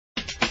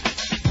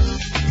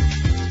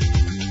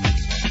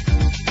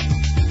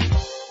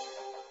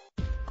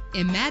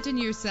Imagine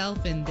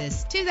yourself in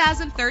this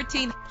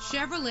 2013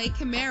 Chevrolet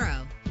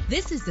Camaro.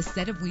 This is the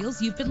set of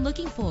wheels you've been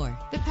looking for.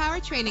 The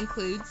powertrain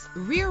includes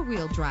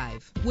rear-wheel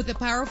drive with a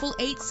powerful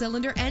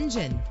 8-cylinder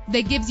engine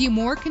that gives you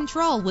more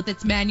control with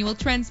its manual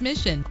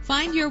transmission.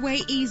 Find your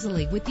way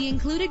easily with the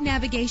included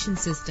navigation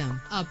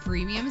system. A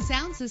premium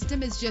sound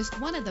system is just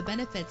one of the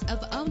benefits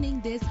of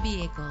owning this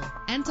vehicle.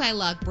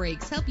 Anti-lock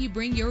brakes help you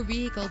bring your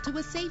vehicle to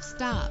a safe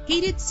stop.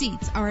 Heated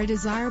seats are a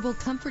desirable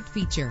comfort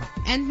feature,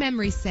 and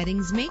memory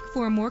settings make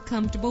for a more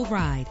comfortable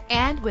ride.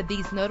 And with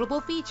these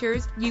notable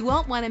features, you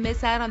won't want to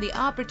miss out on the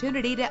opportunity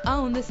to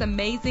own this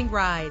amazing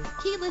ride.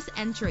 Keyless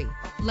entry,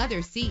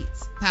 leather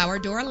seats, power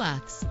door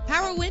locks,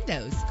 power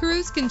windows,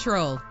 cruise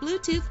control,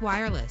 Bluetooth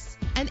wireless,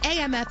 an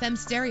AM/FM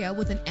stereo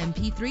with an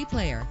MP3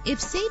 player. If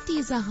safety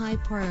is a high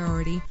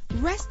priority,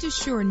 rest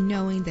assured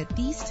knowing that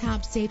these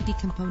top safety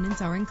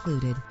components are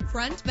included: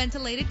 front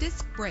ventilated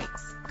disc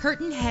brakes,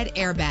 curtain head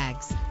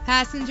airbags,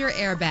 passenger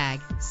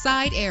airbag,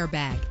 side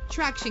airbag,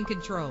 traction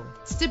control,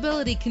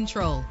 stability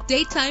control,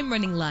 daytime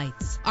running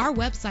lights. Our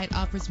website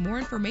offers more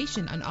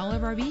information on all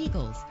of our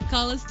vehicles.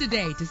 Call us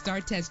today to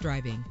start test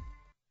driving.